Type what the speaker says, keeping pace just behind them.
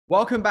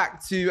Welcome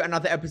back to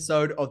another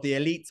episode of the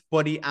Elite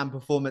Body and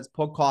Performance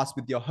Podcast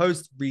with your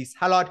host, Reece.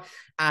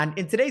 And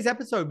in today's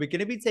episode, we're going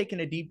to be taking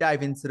a deep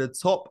dive into the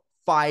top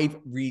 5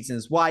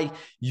 reasons why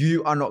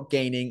you are not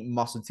gaining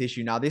muscle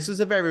tissue. Now, this was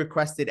a very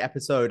requested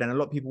episode, and a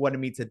lot of people wanted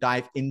me to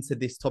dive into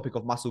this topic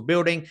of muscle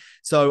building.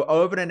 So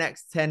over the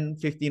next 10,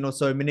 15 or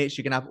so minutes,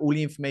 you're going to have all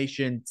the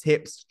information,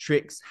 tips,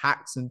 tricks,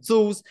 hacks, and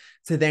tools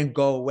to then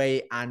go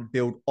away and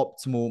build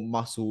optimal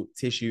muscle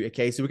tissue.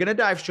 Okay, so we're going to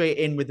dive straight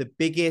in with the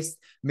biggest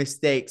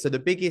mistake. So the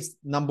biggest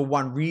number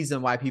one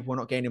reason why people are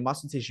not gaining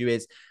muscle tissue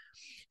is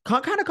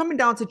kind of coming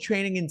down to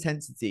training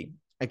intensity.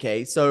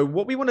 Okay, so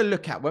what we want to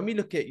look at when we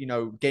look at,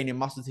 gaining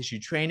muscle tissue,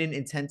 training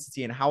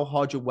intensity and how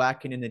hard you're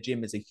working in the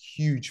gym is a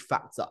huge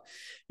factor,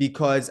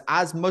 because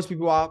as most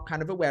people are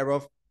kind of aware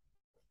of,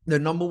 the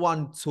number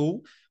one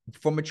tool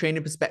from a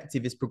training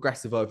perspective is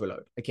progressive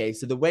overload. Okay,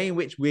 so the way in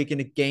which we're going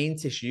to gain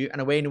tissue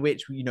and a way in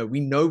which we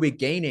know we're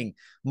gaining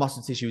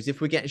muscle tissue is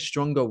if we're getting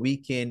stronger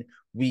week in,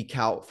 week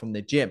out from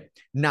the gym.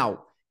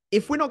 Now,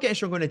 if we're not getting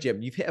stronger in the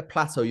gym, you've hit a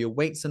plateau, your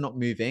weights are not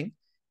moving,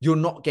 you're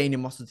not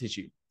gaining muscle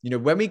tissue.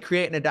 When we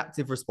create an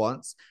adaptive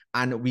response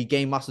and we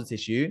gain muscle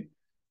tissue,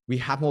 we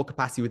have more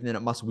capacity within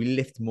that muscle. We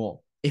lift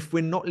more. If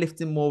we're not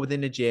lifting more within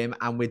the gym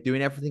and we're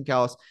doing everything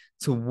else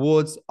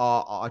towards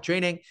our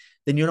training,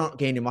 then you're not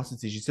gaining muscle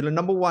tissue. So the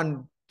number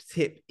one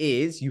tip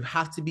is you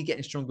have to be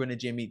getting stronger in the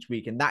gym each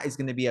week. And that is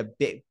going to be a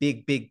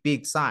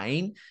big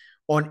sign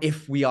on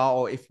if we are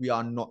or if we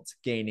are not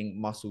gaining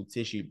muscle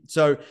tissue.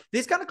 So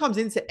this kind of comes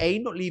into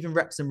not leaving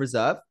reps in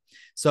reserve.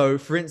 So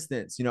for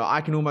instance, I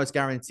can almost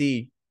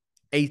guarantee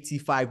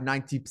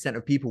 85-90%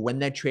 of people, when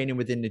they're training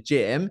within the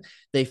gym,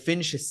 they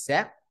finish a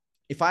set.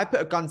 If I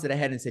put a gun to their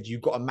head and said,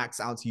 you've got to max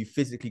out so you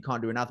physically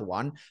can't do another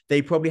one,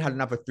 they probably had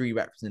another 3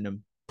 reps in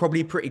them,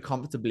 probably pretty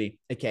comfortably.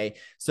 Okay.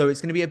 So it's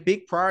going to be a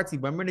big priority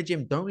when we're in the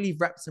gym. Don't leave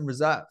reps in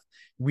reserve.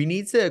 We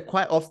need to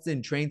quite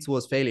often train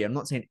towards failure. I'm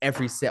not saying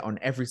every set on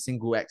every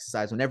single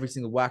exercise, on every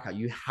single workout,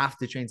 you have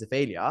to train to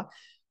failure.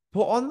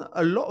 But on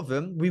a lot of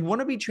them, we want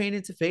to be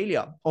training to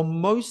failure.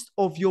 On most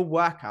of your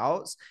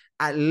workouts,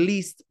 at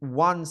least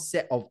one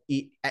set of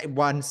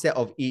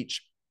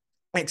each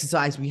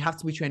exercise, we have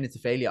to be training to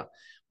failure.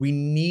 We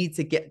need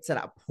to get to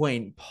that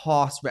point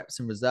past reps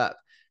in reserve.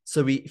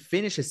 So we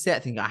finish a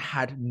set thinking, I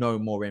had no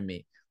more in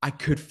me. I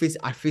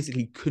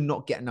physically could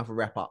not get another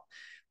rep up.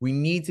 We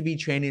need to be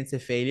training to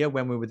failure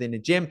when we're within the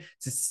gym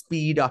to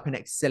speed up and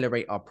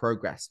accelerate our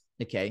progress.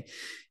 Okay.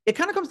 It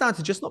kind of comes down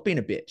to just not being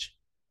a bitch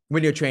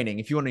when you're training.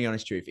 If you want the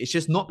honest truth, it's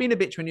just not being a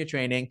bitch when you're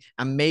training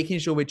and making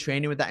sure we're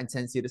training with that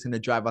intensity that's going to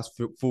drive us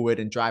forward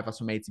and drive us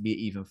from A to B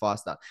even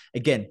faster.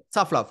 Again,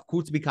 tough love,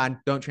 cool to be kind,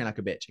 don't train like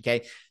a bitch.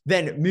 Okay.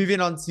 Then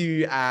moving on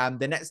to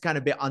the next kind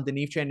of bit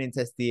underneath training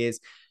intensity is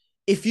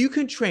if you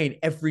can train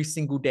every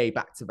single day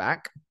back to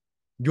back,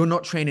 you're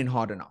not training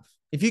hard enough.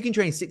 If you can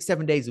train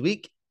 6-7 days a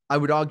week, I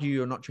would argue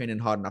you're not training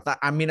hard enough.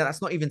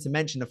 That's not even to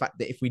mention the fact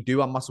that if we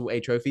do our muscle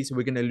atrophy, so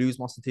we're going to lose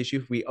muscle tissue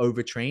if we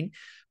overtrain.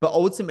 But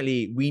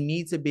ultimately, we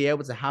need to be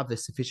able to have the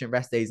sufficient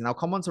rest days. And I'll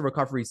come on to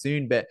recovery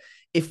soon. But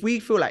if we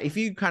feel like if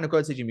you kind of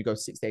go to the gym, you go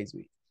 6 days a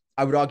week,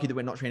 I would argue that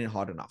we're not training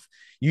hard enough.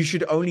 You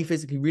should only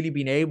physically really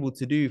be able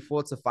to do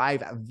 4 to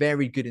 5 at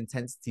very good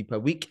intensity per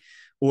week,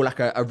 or like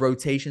a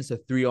rotation, so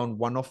 3 on,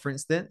 1 off, for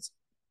instance.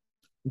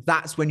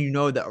 That's when you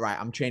know that, right,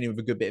 I'm training with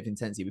a good bit of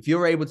intensity. If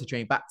you're able to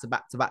train back to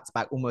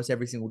back almost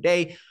every single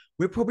day,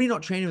 we're probably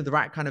not training with the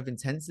right kind of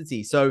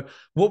intensity. So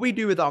what we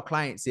do with our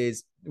clients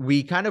is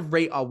we kind of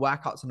rate our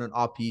workouts on an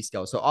RPE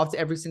scale. So after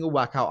every single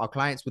workout, our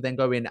clients will then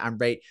go in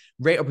and rate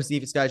or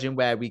perceived excursion,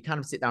 where we kind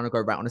of sit down and go,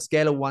 right, on a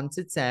scale of 1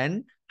 to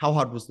 10, how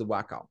hard was the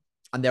workout?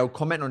 And they'll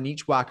comment on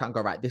each workout and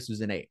go, right, this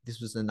was an 8,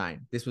 this was a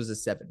 9, this was a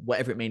 7,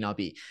 whatever it may now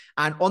be.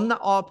 And on the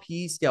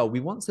RPE scale, we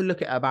want to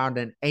look at about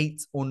an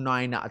 8 or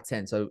 9 out of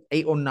 10. So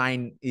 8 or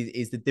 9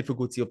 is the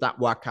difficulty of that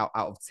workout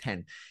out of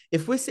 10.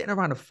 If we're sitting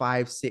around a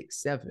 5,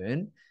 6,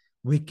 7,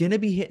 we're going to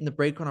be hitting the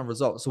break on our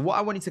results. So what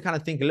I want you to kind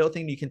of think, a little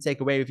thing you can take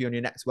away with you on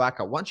your next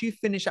workout. Once you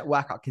finish that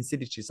workout,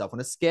 consider to yourself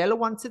on a scale of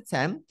 1 to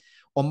 10,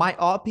 on my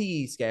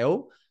RPE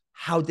scale,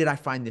 how did I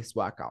find this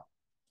workout?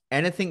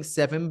 Anything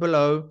 7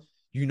 below,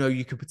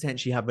 you could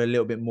potentially have a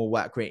little bit more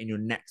work rate in your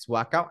next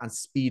workout and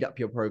speed up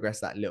your progress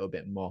that little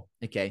bit more.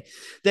 Okay.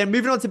 Then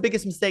moving on to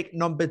biggest mistake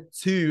number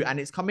 2, and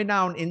it's coming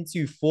down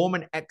into form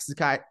and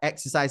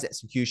exercise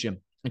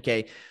execution.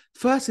 Okay.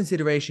 First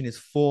consideration is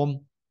form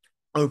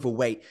over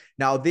weight.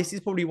 Now, this is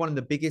probably one of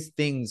the biggest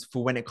things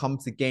for when it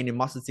comes to gaining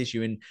muscle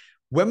tissue. And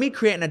when we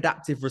create an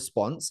adaptive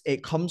response,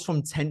 it comes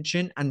from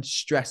tension and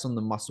stress on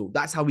the muscle.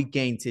 That's how we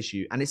gain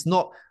tissue. And it's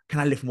not, can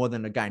I lift more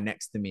than the guy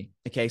next to me?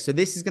 Okay, so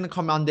this is going to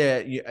come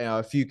under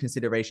a few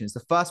considerations. The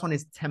first one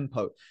is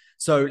tempo.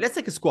 So let's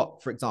take a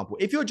squat, for example.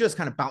 If you're just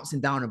kind of bouncing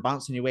down and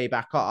bouncing your way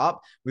back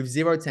up with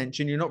zero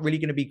tension, you're not really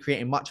going to be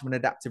creating much of an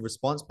adaptive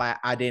response by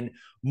adding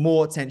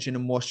more tension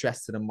and more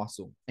stress to the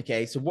muscle.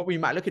 Okay, so what we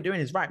might look at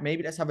doing is, right,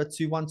 maybe let's have a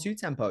 2-1-2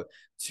 tempo.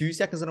 2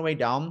 seconds on the way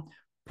down,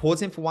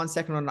 pausing for 1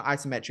 second on the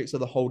isometric, so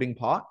the holding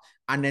part,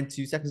 and then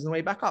 2 seconds on the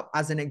way back up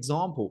as an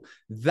example.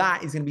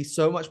 That is going to be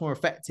so much more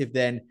effective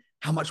than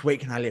how much weight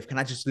can I lift? Can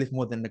I just lift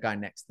more than the guy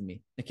next to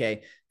me?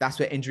 Okay. That's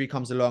where injury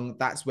comes along.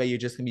 That's where you're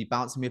just going to be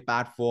bouncing with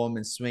bad form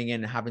and swinging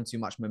and having too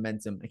much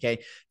momentum.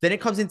 Okay. Then it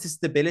comes into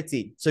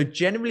stability. So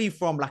generally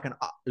from like an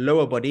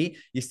lower body,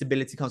 your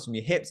stability comes from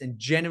your hips, and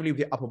generally with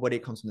your upper body,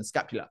 it comes from the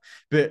scapula.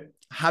 But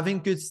having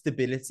good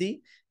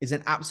stability is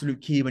an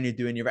absolute key when you're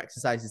doing your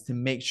exercises to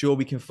make sure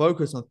we can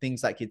focus on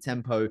things like your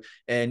tempo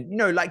and,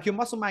 like your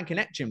muscle man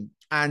connection.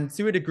 And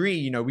to a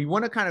degree, we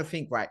want to kind of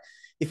think, right,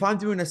 if I'm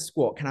doing a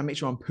squat, can I make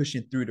sure I'm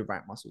pushing through the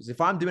right muscles?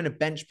 If I'm doing a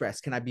bench press,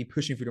 can I be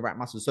pushing through the right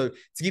muscles? So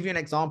to give you an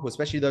example,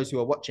 especially those who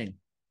are watching,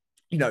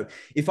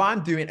 if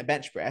I'm doing a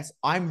bench press,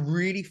 I'm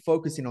really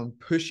focusing on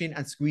pushing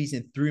and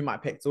squeezing through my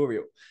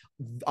pectoral.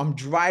 I'm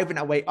driving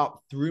that way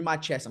up through my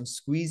chest. I'm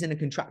squeezing and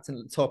contracting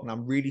at the top, and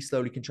I'm really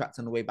slowly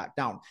contracting the way back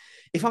down.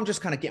 If I'm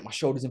just kind of getting my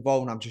shoulders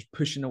involved and I'm just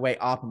pushing the way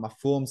up and my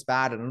form's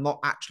bad and I'm not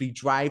actually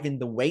driving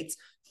the weight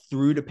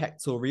through the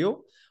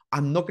pectoral,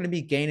 I'm not going to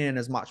be gaining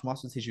as much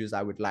muscle tissue as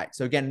I would like.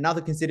 So again,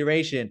 another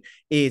consideration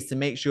is to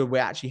make sure we're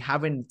actually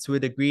having, to a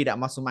degree, that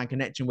muscle man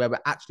connection where we're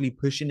actually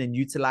pushing and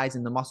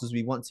utilizing the muscles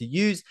we want to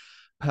use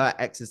per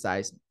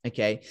exercise.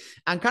 Okay.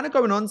 And kind of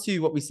going on to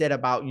what we said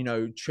about,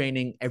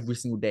 training every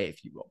single day,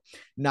 if you will.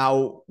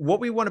 Now, what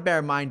we want to bear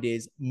in mind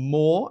is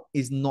more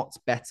is not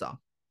better.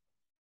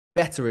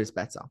 Better is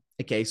better.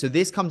 Okay. So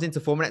this comes into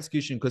form and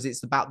execution because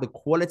it's about the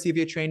quality of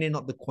your training,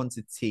 not the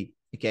quantity.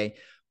 Okay.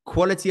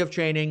 Quality of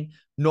training,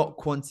 not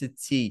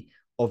quantity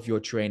of your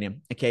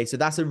training. Okay. So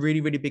that's a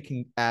really, really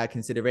big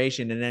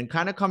consideration. And then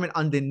kind of coming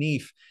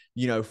underneath,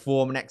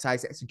 form and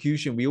exercise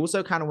execution, we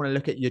also kind of want to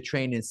look at your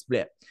training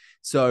split.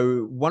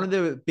 So one of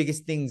the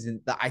biggest things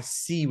that I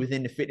see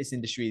within the fitness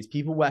industry is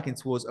people working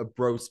towards a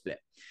bro split.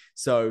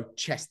 So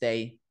chest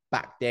day,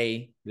 back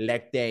day,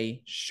 leg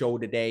day,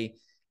 shoulder day,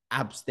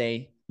 abs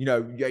day.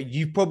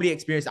 You've probably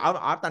experienced it.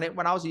 I've done it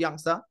when I was a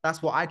youngster.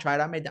 That's what I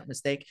tried. I made that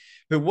mistake.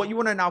 But what you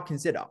want to now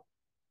consider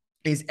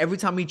is every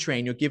time we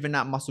train, you're giving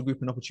that muscle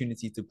group an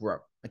opportunity to grow.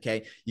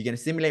 Okay. You're going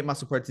to stimulate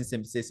muscle protein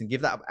synthesis and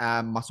give that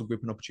muscle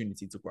group an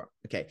opportunity to grow.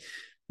 Okay.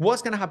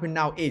 What's going to happen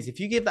now is if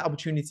you give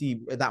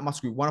that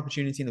muscle group one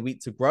opportunity in the week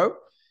to grow,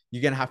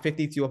 you're going to have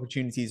 52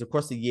 opportunities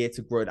across the year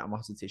to grow that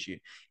muscle tissue.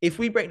 If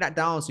we break that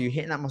down, so you're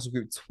hitting that muscle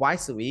group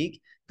twice a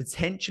week,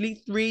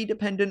 potentially 3,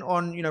 depending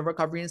on,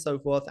 recovery and so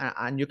forth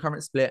and your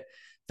current split,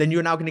 then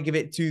you're now going to give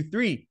it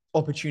 2-3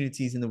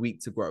 opportunities in the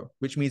week to grow,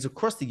 which means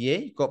across the year,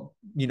 you've got,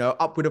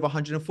 upward of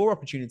 104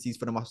 opportunities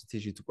for the muscle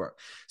tissue to grow.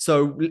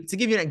 So to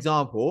give you an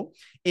example,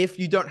 if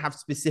you don't have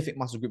specific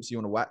muscle groups you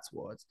want to work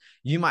towards,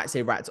 you might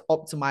say, right, to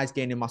optimize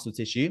gaining muscle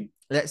tissue,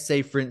 let's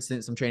say, for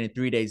instance, I'm training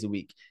 3 days a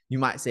week. You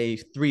might say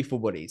 3 full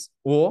bodies,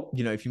 or,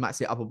 if you might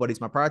say upper body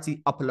is my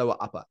priority, upper, lower,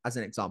 upper, as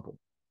an example.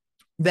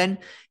 Then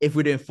if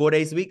we're doing 4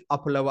 days a week,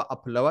 upper,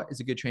 lower is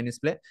a good training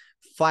split.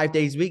 5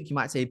 days a week, you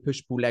might say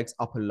push, pull legs,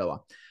 upper, lower.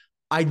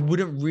 I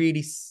wouldn't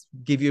really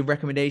give you a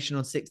recommendation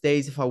on 6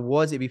 days. If I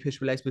was, it'd be push,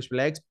 pull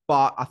legs.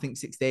 But I think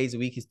 6 days a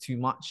week is too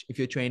much if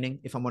you're training,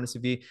 if I'm honest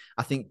with you.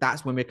 I think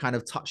that's when we're kind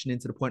of touching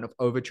into the point of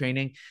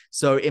overtraining.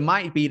 So it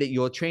might be that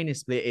your training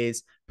split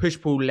is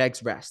push, pull,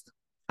 legs, rest,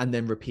 and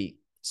then repeat.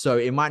 So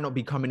it might not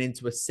be coming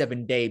into a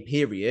 7-day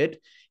period.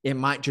 It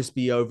might just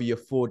be over your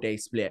 4-day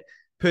split.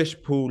 Push,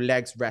 pull,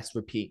 legs, rest,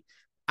 repeat,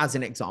 as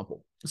an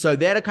example. So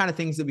they're the kind of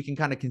things that we can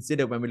kind of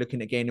consider when we're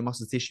looking at gaining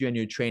muscle tissue and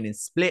your training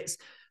splits.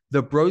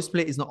 The bro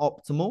split is not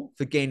optimal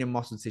for gaining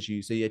muscle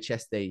tissue. So your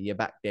chest day, your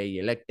back day,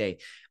 your leg day.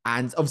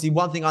 And obviously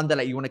one thing under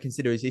that you want to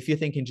consider is if you're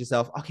thinking to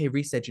yourself, okay,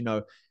 Reece said,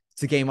 to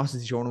gain muscle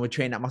tissue, I want to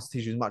train that muscle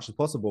tissue as much as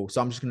possible. So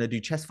I'm just going to do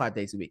chest 5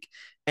 days a week.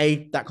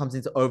 That comes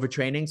into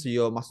overtraining. So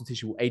your muscle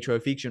tissue will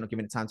atrophy because you're not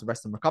giving it time to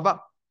rest and recover.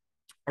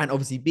 And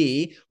obviously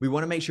B, we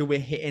want to make sure we're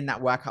hitting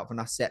that workout for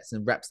enough sets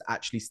and reps to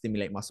actually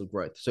stimulate muscle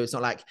growth. So it's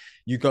not like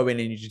you go in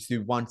and you just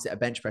do 1 set of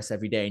bench press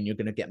every day and you're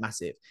going to get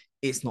massive.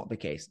 It's not the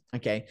case.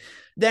 Okay.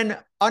 Then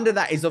under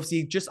that is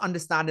obviously just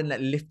understanding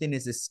that lifting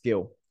is a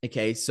skill.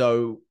 Okay.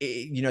 So,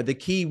 the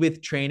key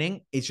with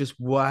training is just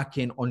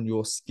working on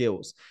your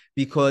skills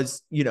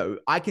because,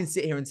 I can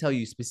sit here and tell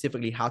you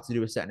specifically how to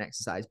do a certain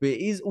exercise, but it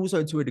is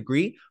also to a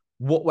degree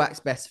what works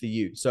best for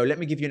you. So let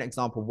me give you an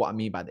example of what I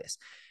mean by this.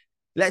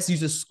 Let's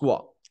use a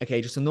squat. Okay,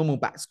 just a normal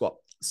back squat.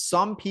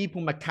 Some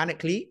people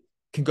mechanically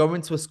can go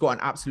into a squat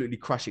and absolutely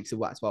crush it because it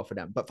works well for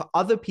them. But for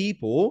other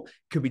people,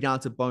 it could be down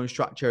to bone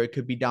structure. It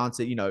could be down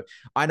to,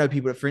 I know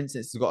people that, for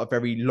instance, have got a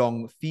very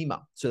long femur,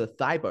 so the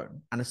thigh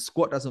bone, and a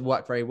squat doesn't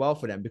work very well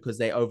for them because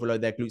they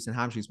overload their glutes and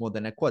hamstrings more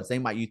than their quads. They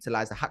might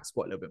utilize a hack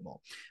squat a little bit more,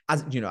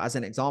 as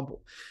an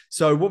example.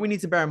 So what we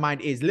need to bear in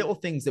mind is little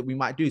things that we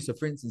might do. So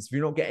for instance, if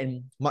you're not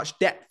getting much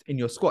depth in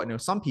your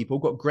squat, some people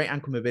got great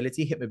ankle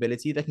mobility, hip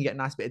mobility, they can get a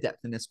nice bit of depth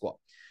in their squat.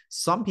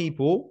 Some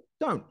people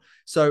don't.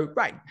 So,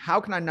 right, how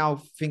can I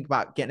now think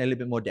about getting a little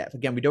bit more depth?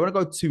 Again, we don't want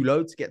to go too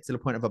low to get to the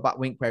point of a butt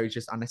wink where it's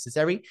just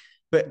unnecessary,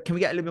 but can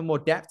we get a little bit more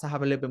depth to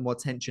have a little bit more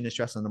tension and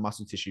stress on the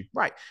muscle tissue?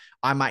 Right.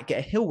 I might get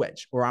a heel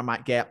wedge, or I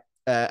might get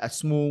a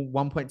small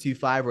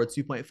 1.25 or a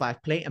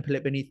 2.5 plate and put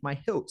it beneath my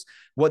heels.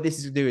 What this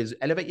is to do is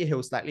elevate your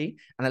heels slightly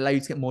and allow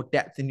you to get more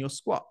depth in your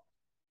squat.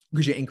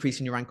 because you're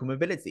increasing your ankle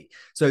mobility.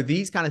 So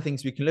these kind of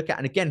things we can look at.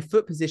 And again,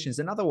 foot position is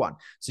another one.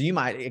 So you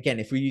might, again,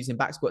 if we're using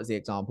back squat as the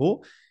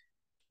example,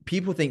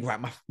 people think, right,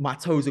 my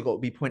toes have got to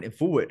be pointing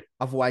forward.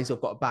 Otherwise,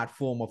 I've got a bad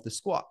form of the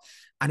squat.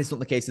 And it's not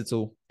the case at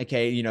all.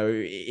 Okay.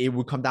 It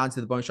will come down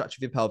to the bone structure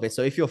of your pelvis.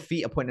 So if your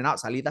feet are pointing out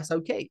slightly, that's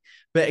okay.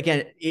 But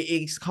again,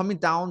 it's coming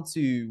down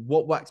to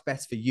what works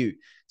best for you.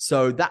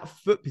 So that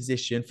foot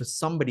position for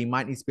somebody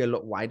might need to be a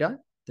lot wider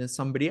than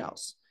somebody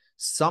else.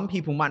 Some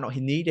people might not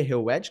need a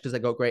heel wedge because they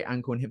got great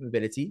ankle and hip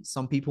mobility.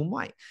 Some people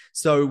might.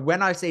 So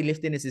when I say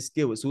lifting is a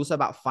skill, it's also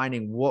about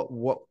finding what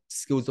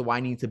skills do I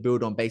need to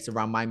build on based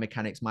around my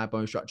mechanics, my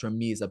bone structure, and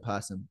me as a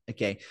person.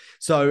 Okay.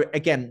 So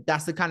again,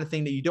 that's the kind of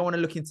thing that you don't want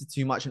to look into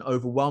too much and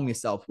overwhelm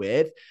yourself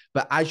with.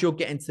 But as you're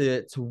getting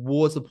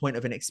towards the point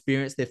of an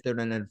experienced lifter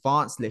and an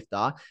advanced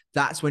lifter,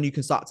 that's when you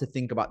can start to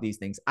think about these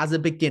things. As a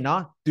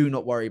beginner, do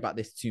not worry about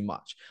this too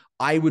much.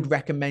 I would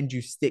recommend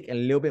you stick a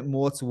little bit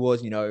more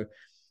towards,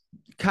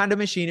 kind of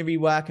machinery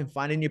work and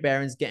finding your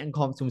bearings, getting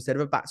comfortable. Instead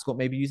of a back squat,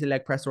 maybe use a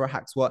leg press or a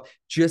hack squat.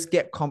 Just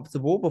get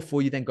comfortable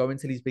before you then go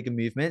into these bigger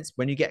movements.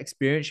 When you get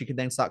experience, you can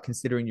then start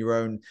considering your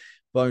own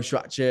bone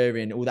structure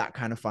and all that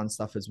kind of fun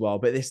stuff as well.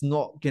 But it's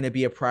not going to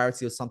be a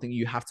priority or something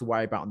you have to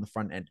worry about on the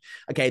front end.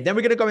 Okay, then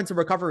we're going to go into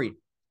recovery.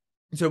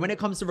 So when it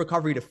comes to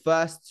recovery, the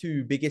first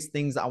two biggest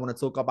things that I want to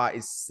talk about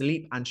is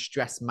sleep and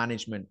stress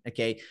management.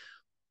 Okay,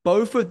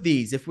 both of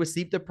these, if we're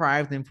sleep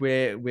deprived and if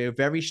we're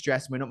very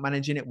stressed, we're not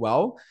managing it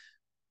well,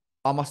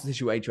 our muscle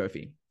tissue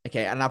atrophy.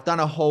 Okay. And I've done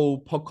a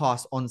whole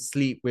podcast on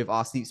sleep with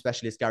our sleep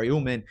specialist, Gary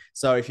Ullman.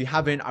 So if you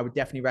haven't, I would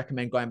definitely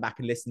recommend going back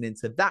and listening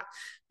to that.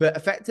 But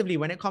effectively,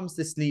 when it comes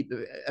to sleep,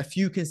 a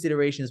few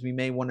considerations we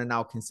may want to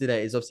now consider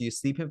is obviously your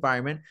sleep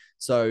environment.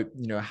 So,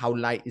 how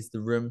light is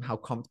the room? How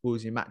comfortable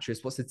is your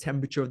mattress? What's the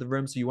temperature of the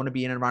room? So you want to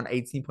be in around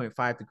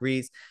 18.5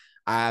 degrees.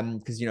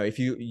 Because, if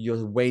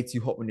you're way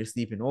too hot when you're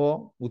sleeping,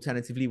 or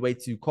alternatively, way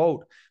too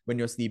cold when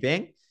you're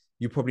sleeping,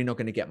 you're probably not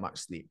going to get much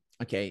sleep.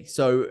 Okay.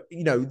 So,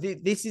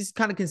 this is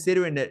kind of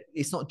considering that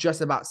it's not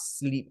just about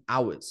sleep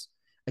hours.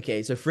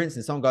 Okay. So for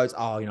instance, someone goes,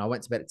 oh, I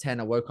went to bed at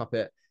 10. I woke up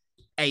at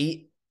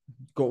 8,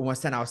 got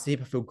almost 10 hours sleep.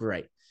 I feel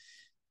great.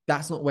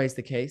 That's not always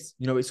the case.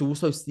 It's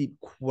also sleep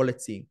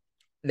quality.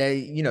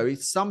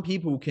 Some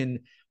people can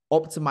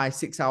optimize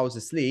 6 hours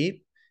of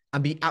sleep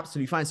and be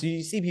absolutely fine. So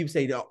you see people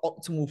say that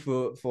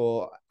optimal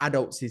for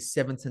adults is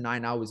 7 to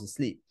 9 hours of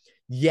sleep.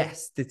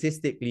 Yes,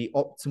 statistically,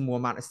 optimal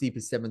amount of sleep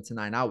is 7 to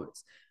 9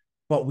 hours.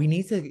 But we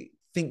need to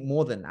think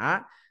more than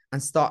that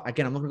and start,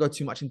 again, I'm not going to go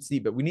too much into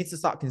sleep, but we need to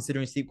start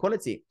considering sleep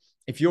quality.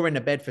 If you're in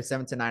a bed for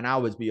 7 to 9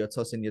 hours, but you're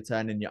tossing, you're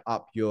turning, you're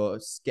up, you're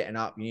getting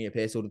up, you need a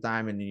piss all the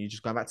time, and you're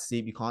just going back to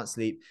sleep, you can't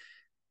sleep.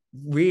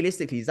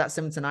 Realistically, is that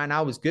 7 to 9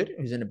 hours good?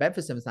 Who's in a bed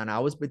for 7 to 9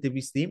 hours, but did we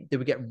sleep? Did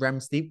we get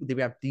REM sleep? Did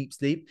we have deep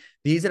sleep?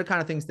 These are the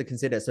kind of things to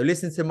consider. So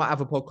listen to my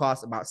other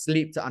podcast about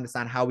sleep to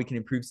understand how we can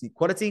improve sleep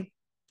quality.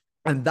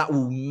 And that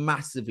will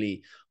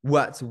massively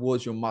work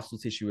towards your muscle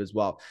tissue as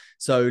well.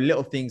 So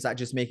little things like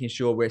just making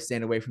sure we're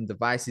staying away from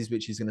devices,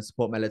 which is going to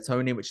support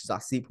melatonin, which is our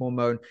sleep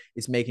hormone.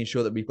 It's making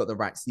sure that we've got the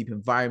right sleep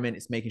environment.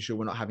 It's making sure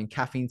we're not having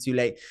caffeine too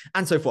late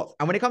and so forth.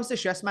 And when it comes to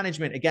stress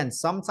management, again,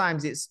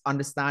 sometimes it's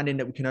understanding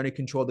that we can only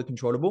control the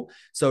controllable.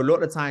 So a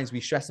lot of times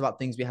we stress about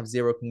things we have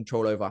zero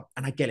control over.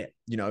 And I get it,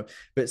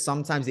 but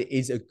sometimes it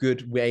is a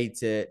good way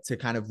to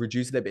kind of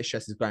reduce a little bit of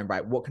stress is going,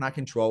 right, what can I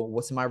control?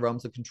 What's in my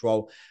realms of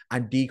control?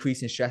 And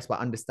decreasing stress by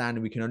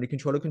understanding we can only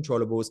control the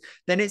controllables.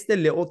 Then it's the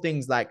little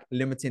things like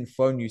limiting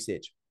phone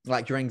usage.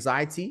 Like your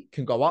anxiety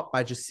can go up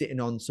by just sitting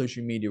on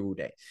social media all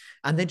day.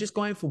 And then just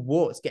going for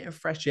walks, getting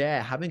fresh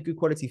air, having good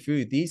quality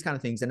food, these kind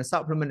of things. And a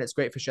supplement that's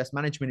great for stress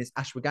management is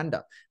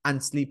ashwagandha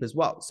and sleep as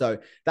well. So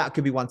that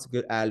could be one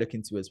to look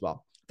into as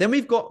well. Then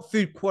we've got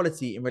food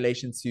quality in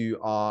relation to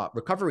our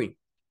recovery,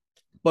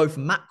 both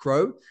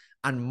macro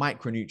and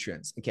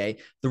micronutrients. Okay.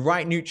 The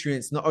right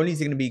nutrients, not only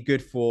is it going to be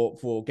good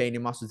for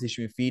gaining muscle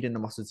tissue and feeding the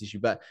muscle tissue,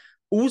 but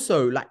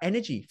also like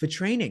energy for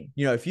training.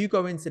 If you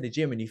go into the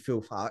gym and you feel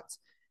fucked,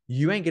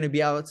 you ain't going to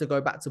be able to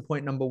go back to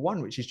point number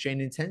one, which is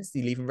training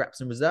intensity, leaving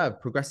reps in reserve,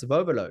 progressive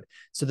overload.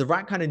 So the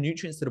right kind of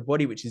nutrients to the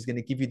body, which is going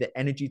to give you the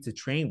energy to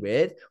train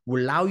with,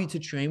 will allow you to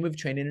train with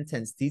training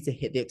intensity to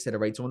hit the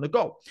accelerator on the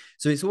goal.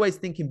 So it's always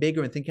thinking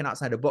bigger and thinking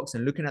outside the box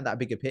and looking at that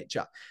bigger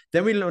picture.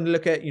 Then we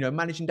look at,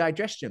 managing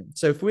digestion.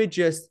 So if we're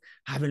just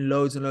having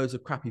loads and loads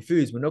of crappy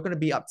foods, we're not going to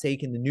be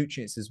uptaking the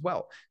nutrients as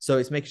well. So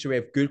it's making sure we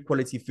have good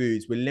quality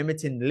foods. We're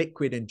limiting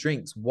liquid and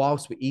drinks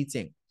whilst we're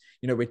eating.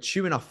 We're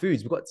chewing our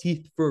foods. We've got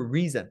teeth for a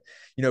reason.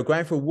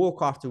 Going for a walk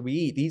after we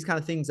eat. These kind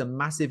of things are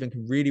massive and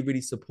can really,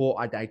 really support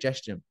our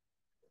digestion.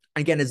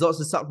 Again, there's lots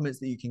of supplements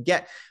that you can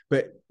get,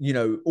 but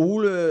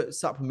all the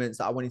supplements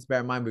that I want you to bear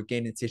in mind with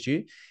gaining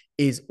tissue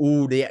is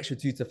all the extra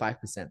 2 to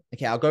 5%.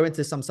 Okay, I'll go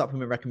into some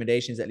supplement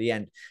recommendations at the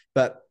end,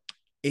 but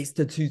it's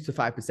the 2 to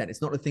 5%.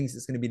 It's not the things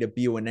that's going to be the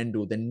be all and end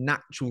all. The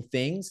natural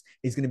things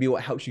is going to be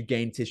what helps you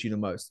gain tissue the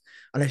most,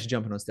 unless you're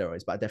jumping on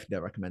steroids, but I definitely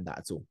don't recommend that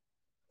at all.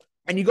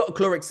 And you got a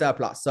caloric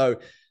surplus. So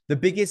the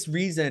biggest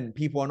reason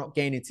people are not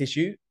gaining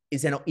tissue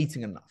is they're not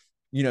eating enough.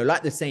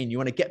 Like they're saying, you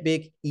want to get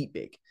big, eat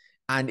big.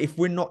 And if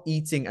we're not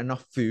eating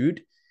enough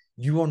food,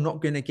 you are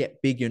not going to get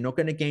big. You're not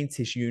going to gain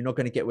tissue. You're not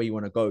going to get where you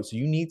want to go. So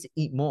you need to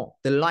eat more.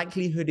 The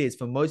likelihood is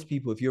for most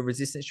people, if you're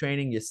resistance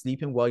training, you're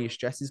sleeping well, your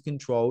stress is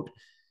controlled,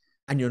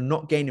 and you're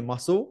not gaining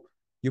muscle,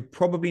 you're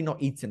probably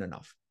not eating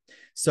enough.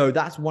 So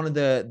that's one of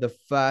the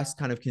first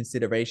kind of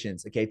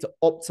considerations. Okay, to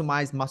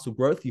optimize muscle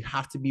growth, you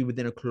have to be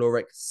within a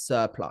caloric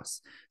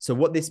surplus. So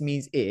what this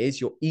means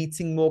is you're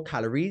eating more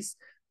calories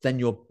than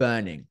you're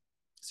burning.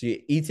 So you're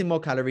eating more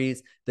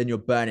calories than you're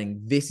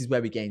burning. This is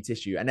where we gain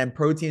tissue. And then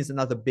protein is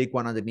another big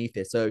one underneath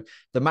it. So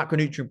the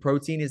macronutrient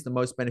protein is the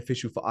most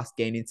beneficial for us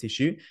gaining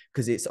tissue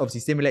because it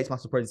obviously stimulates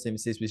muscle protein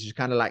synthesis, which is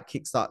kind of like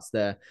kickstarts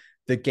the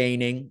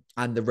gaining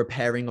and the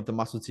repairing of the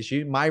muscle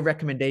tissue. My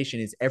recommendation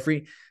is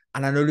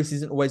and I know this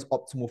isn't always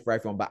optimal for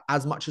everyone, but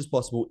as much as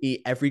possible,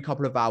 eat every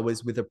couple of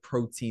hours with a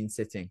protein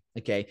sitting.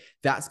 Okay.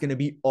 That's going to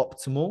be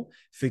optimal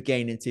for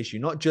gaining tissue,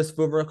 not just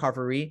for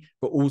recovery,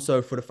 but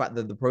also for the fact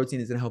that the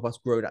protein is going to help us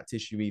grow that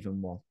tissue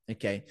even more.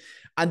 Okay.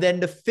 And then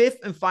the fifth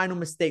and final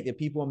mistake that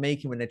people are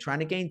making when they're trying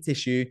to gain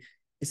tissue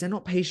is they're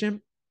not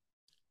patient.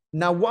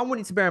 Now, what I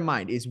want you to bear in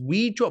mind is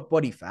we drop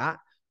body fat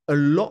a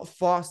lot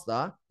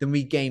faster than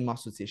we gain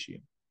muscle tissue.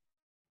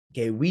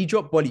 Okay, we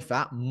drop body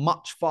fat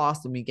much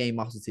faster than we gain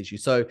muscle tissue.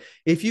 So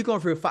if you go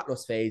through a fat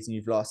loss phase and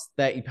you've lost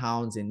 30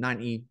 pounds in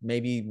 90,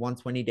 maybe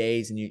 120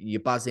 days, and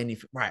you're buzzing,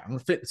 right, I'm going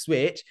to flip the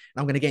switch and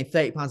I'm going to gain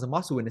 30 pounds of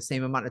muscle in the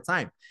same amount of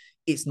time.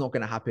 It's not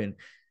going to happen.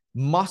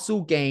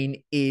 Muscle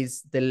gain is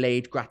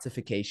delayed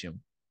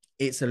gratification.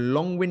 It's a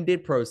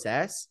long-winded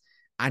process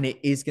and it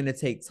is going to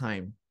take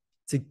time.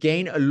 To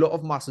gain a lot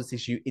of muscle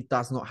tissue, it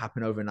does not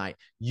happen overnight.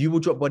 You will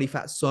drop body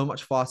fat so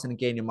much faster than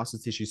gaining muscle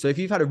tissue. So if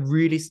you've had a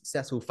really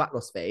successful fat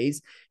loss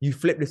phase, you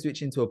flip the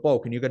switch into a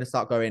bulk and you're going to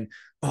start going,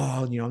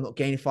 oh, I'm not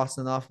gaining fast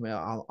enough.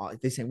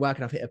 This ain't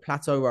working. I've hit a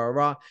plateau, rah, rah,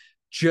 rah.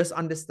 Just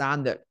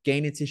understand that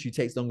gaining tissue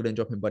takes longer than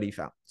dropping body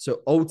fat.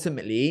 So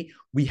ultimately,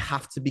 we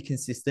have to be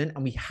consistent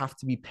and we have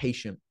to be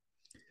patient.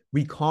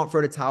 We can't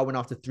throw the towel in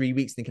after 3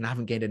 weeks thinking I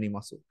haven't gained any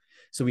muscle.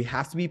 So we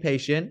have to be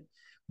patient.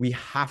 We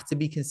have to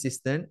be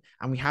consistent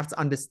and we have to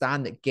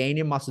understand that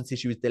gaining muscle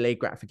tissue is delayed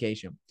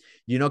gratification.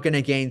 You're not going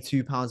to gain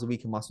 2 pounds a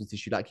week of muscle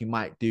tissue like you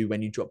might do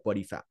when you drop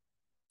body fat.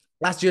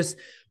 That's just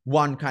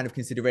one kind of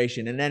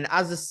consideration. And then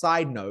as a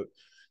side note,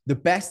 the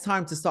best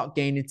time to start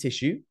gaining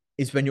tissue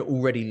is when you're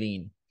already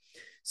lean.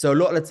 So a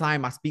lot of the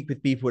time I speak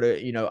with people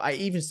that, I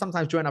even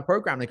sometimes join our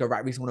program, they go,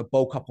 right, Reece, I want to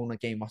bulk up, I want to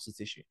gain muscle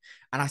tissue.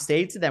 And I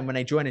say to them when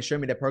they join and show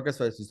me their progress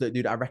photos, look,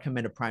 dude, I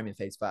recommend a priming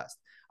phase first.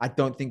 I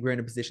don't think we're in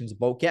a position to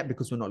bulk yet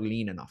because we're not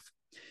lean enough.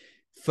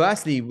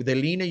 Firstly, the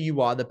leaner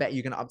you are, the better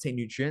you're going to uptake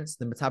nutrients.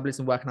 The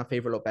metabolism work in our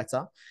favor a lot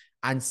better.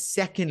 And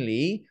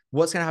secondly,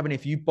 what's going to happen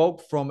if you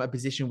bulk from a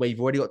position where you've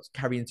already got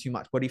carrying too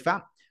much body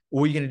fat?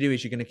 All you're going to do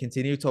is you're going to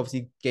continue to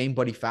obviously gain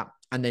body fat.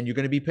 And then you're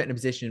going to be put in a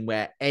position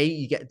where A,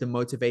 you get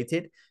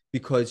demotivated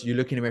because you're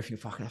looking at everything,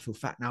 fucking, I feel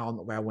fat now. I'm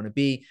not where I want to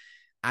be.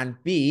 And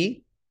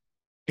B,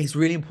 it's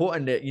really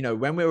important that,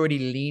 when we're already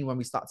lean, when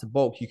we start to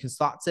bulk, you can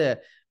start to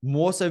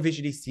more so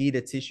visually see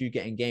the tissue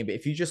getting gained. But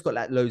if you just got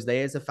like those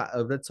layers of fat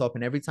over the top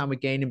and every time we're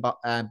gaining,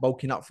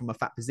 bulking up from a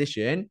fat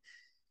position,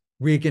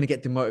 we're going to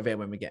get demotivated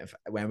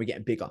when we're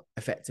getting bigger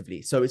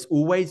effectively. So it's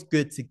always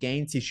good to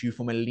gain tissue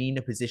from a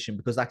leaner position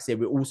because like I said,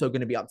 we're also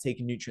going to be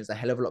uptaking nutrients a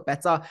hell of a lot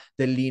better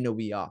the leaner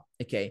we are.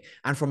 Okay.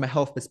 And from a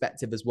health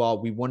perspective as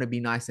well, we want to be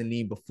nice and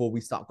lean before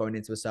we start going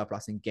into a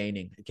surplus and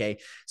gaining. Okay.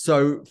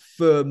 So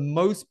for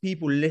most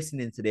people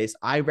listening to this,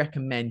 I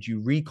recommend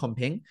you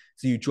recomping.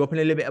 So you drop in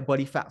a little bit of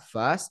body fat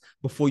first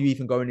before you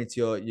even going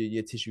into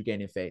your tissue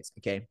gaining phase.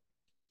 Okay.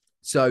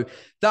 So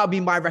that'll be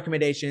my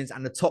recommendations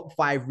and the top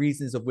 5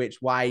 reasons of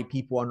why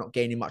people are not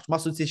gaining much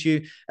muscle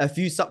tissue. A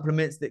few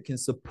supplements that can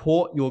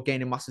support your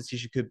gaining muscle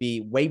tissue could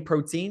be whey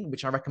protein,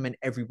 which I recommend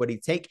everybody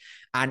take.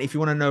 And if you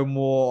want to know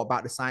more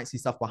about the sciencey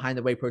stuff behind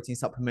the whey protein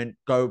supplement,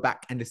 go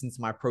back and listen to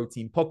my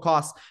protein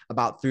podcast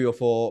about 3 or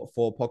 4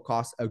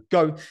 podcasts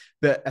ago.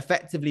 But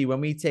effectively, when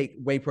we take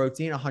whey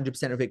protein,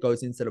 100% of it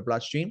goes into the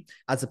bloodstream,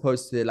 as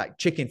opposed to like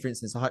chicken, for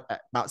instance,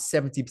 about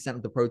 70%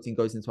 of the protein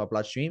goes into our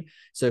bloodstream.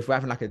 So if we're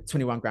having like a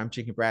 21-gram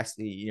chicken breast,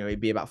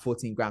 it'd be about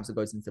 14 grams that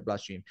goes into the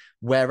bloodstream.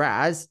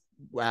 Whereas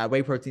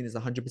whey protein is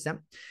 100%.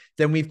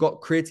 Then we've got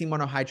creatine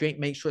monohydrate.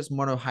 Make sure it's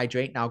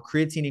monohydrate. Now,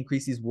 creatine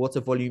increases water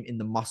volume in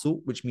the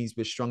muscle, which means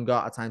we're stronger.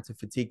 Our time to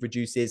fatigue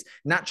reduces.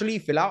 Naturally, you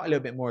fill out a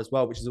little bit more as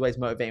well, which is always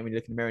motivating when you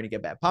look in the mirror and you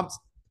get better pumps.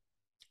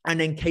 And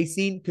then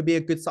casein could be a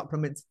good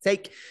supplement to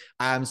take.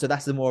 So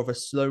that's more of a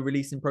slow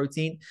releasing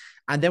protein.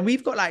 And then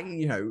we've got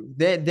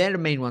they're the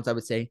main ones I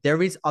would say.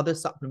 There is other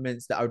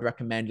supplements that I would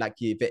recommend, like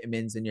your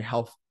vitamins and your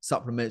health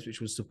supplements, which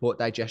will support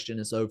digestion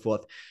and so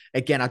forth.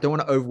 Again, I don't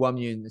want to overwhelm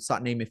you and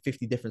start naming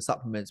 50 different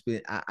supplements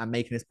and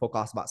making this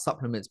podcast about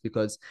supplements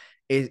because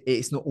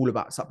it's not all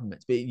about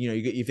supplements. But,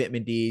 you get your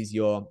vitamin Ds,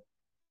 your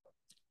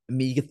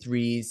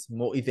omega-3s,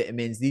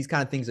 multivitamins. These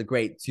kind of things are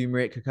great.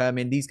 Turmeric,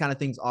 curcumin, these kind of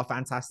things are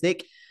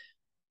fantastic.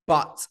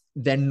 but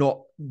they're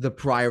not the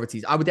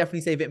priorities. I would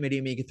definitely say vitamin D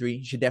omega-3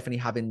 you should definitely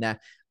have in there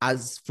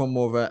as from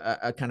more of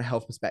a kind of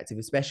health perspective,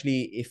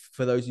 especially if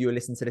for those of you who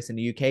listen to this in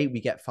the UK,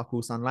 we get fuck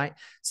all sunlight.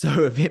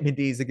 So vitamin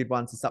D is a good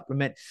one to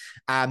supplement.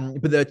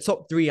 But the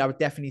top three, I would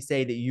definitely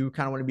say that you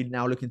kind of want to be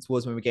now looking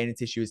towards when we're gaining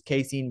tissue is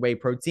casein, whey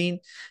protein,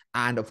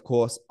 and of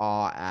course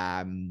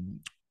our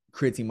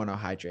creatine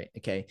monohydrate.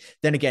 Okay.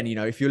 Then again,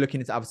 if you're looking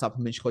into other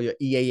supplements, you call your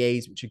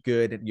EAAs, which are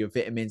good, and your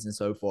vitamins and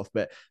so forth.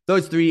 But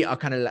those three are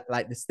kind of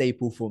like the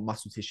staple for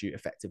muscle tissue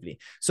effectively.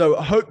 So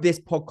I hope this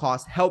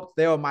podcast helped.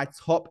 They are my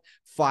top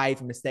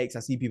 5 mistakes I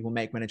see people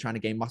make when they're trying to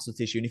gain muscle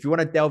tissue. And if you want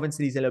to delve into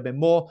these a little bit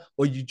more,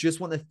 or you just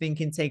want the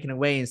thinking taken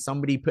away and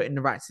somebody putting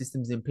the right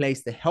systems in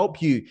place to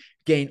help you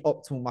gain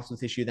optimal muscle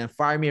tissue, then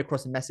fire me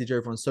across a message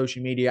over on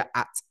social media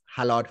at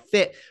Hallard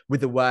Fit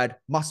with the word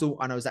muscle.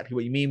 I know exactly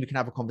what you mean. We can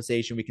have a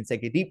conversation. We can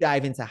take a deep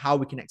dive into how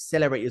we can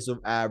accelerate your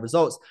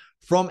results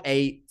from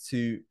A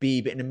to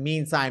B. But in the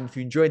meantime, if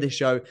you enjoyed the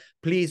show,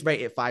 please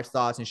rate it 5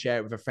 stars and share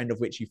it with a friend of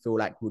which you feel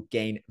like would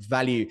gain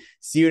value.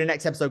 See you in the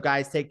next episode,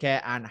 guys. Take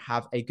care and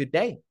have a good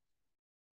day.